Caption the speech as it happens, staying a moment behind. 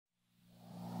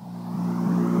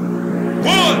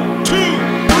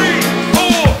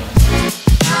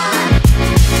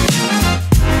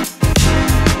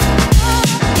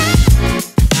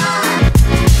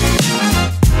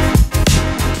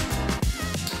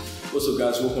What's up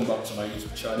guys, welcome back to my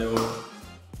YouTube channel.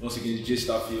 Once again,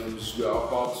 J-Star Films. We are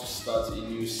about to start a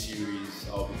new series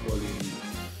I'll be calling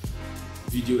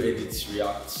Video Edits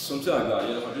React. Something like that,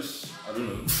 yeah, I don't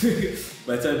know.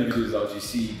 By the time the video is out, you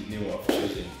see the name I've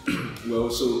chosen. Well,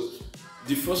 so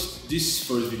this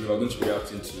first video we're going to be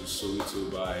reacting to Soweto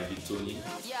by Victony.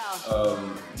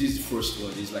 This first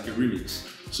one is like a remix.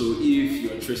 So if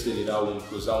you're interested in that one,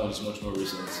 because that one is much more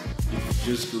recent,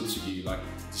 just go to the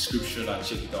description and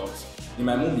check it out. It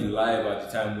might not be live at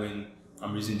the time when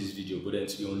I'm releasing this video, but then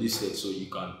to be unlisted so you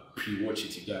can pre-watch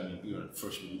it if you're the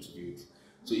first video to view it.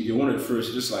 So if you want it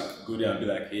first, just go there and be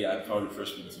like, hey, I found the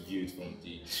first video to view it from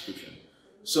the description.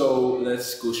 So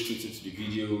let's go straight into the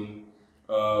video.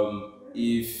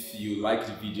 If you like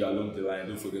the video along the line,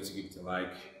 don't forget to give it a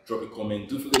like, drop a comment.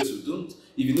 Don't forget to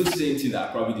if you notice anything that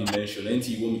I probably didn't mention,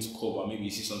 anything you want me to cover, maybe you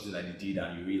see something that they did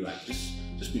and you really like, just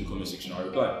put in the comment section, I'll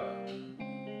reply.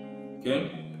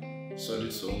 Okay?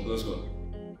 Solid song, let's go.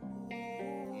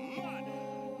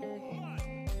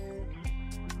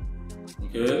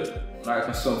 Okay, now I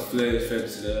can see some flare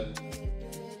effects there.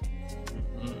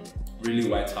 Really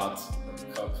white hat.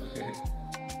 Okay.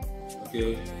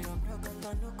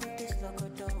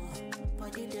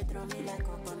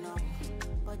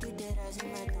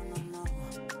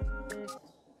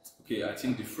 Okay, I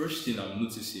think the first thing I'm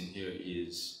noticing here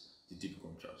is the deep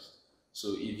contrast.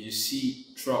 So if you see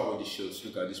throughout all the shots,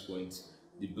 look at this point,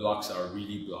 the blacks are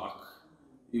really black.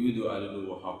 Even though I don't know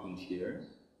what happened here.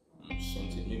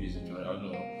 Something, maybe it's a drawing, I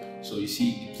don't know. So you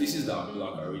see the places that are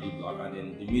black are really black, and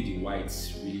then they made the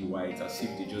whites really white as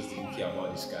if they just didn't care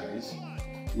about the skies,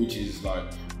 which is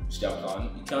it's their plan.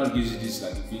 It kind of gives you this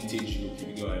vintage look, if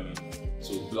you get what I mean.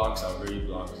 So blacks are very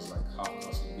black, it's half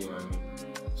cast, if you get what I mean.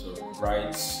 So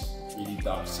brights, really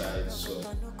dark side, so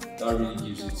that really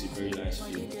gives it a very nice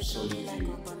feel, solid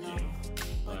feel,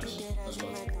 nice. That's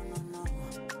what.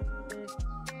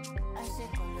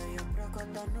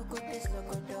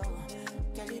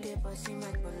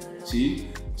 See,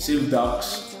 same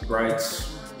darks,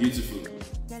 brights, beautiful.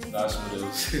 That's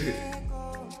models.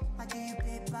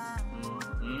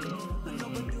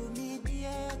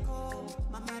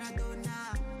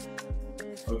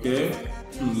 Okay,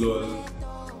 lol.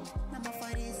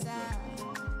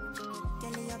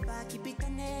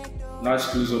 Nice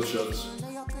close-up shots.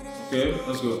 Okay,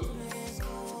 let's go.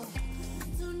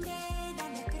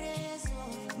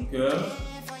 Okay.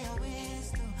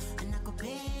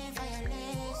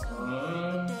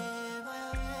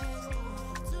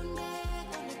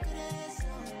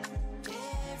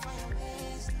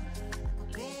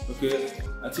 Okay,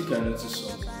 I think I noticed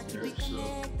something here, so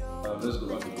let's go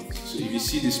back a bit. So if you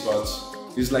see this part,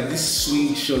 it's like this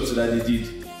swing shot that they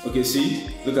did. Okay, see?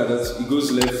 Look at that. It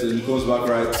goes left and it comes back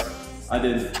right, and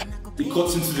then it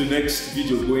cuts into the next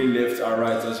video going left and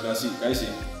right, as you can see. Can you see?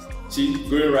 See?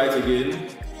 Going right again.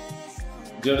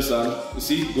 Do you understand? You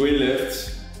see? Going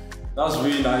left. That's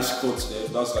really nice cuts there.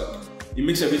 That's it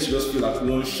makes everything just feel like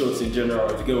one shot in general,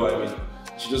 if you get what I mean.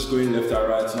 She's just going left and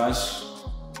right. Nice.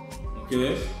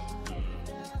 Okay.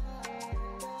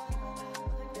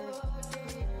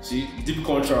 See, deep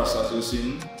contrast as you're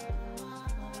seeing.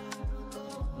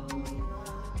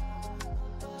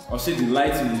 I'll say the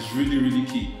lighting is really, really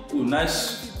key. Oh,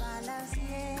 nice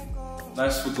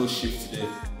focus shift there.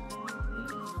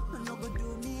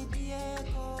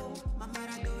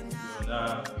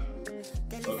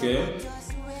 Okay.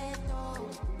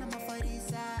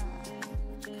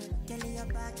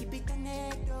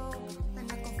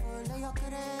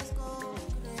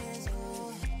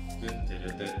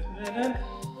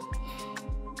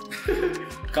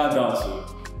 Calm down, so.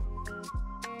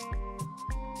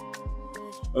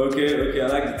 Okay, I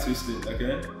like the twisting,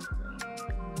 okay?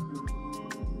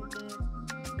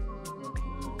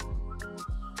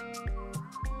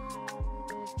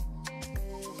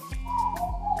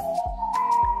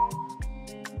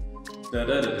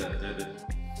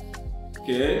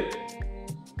 Okay.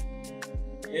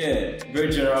 Yeah, very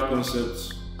general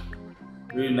concept.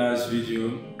 Really nice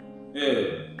video.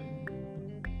 Yeah.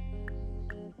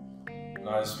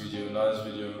 Nice video.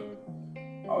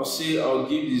 I'll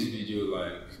give this video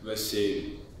let's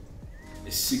say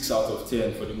a 6 out of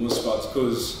 10 for the most part,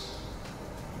 because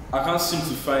I can't seem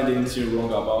to find anything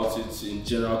wrong about it in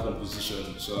general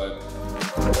composition. So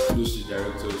kudos to the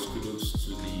directors, kudos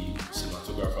to the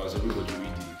cinematographers, everybody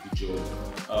really did a good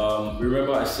job.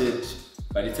 Remember I said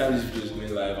by the time this video is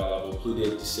going live, I'll have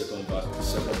uploaded the second part.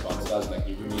 That's the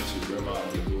remix with Rema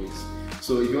and the boys.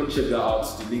 So if you want to check that out,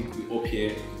 the link will be up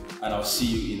here, and I'll see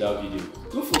you in that video.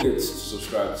 Don't forget to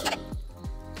subscribe too.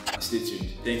 And stay tuned.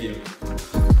 Thank you.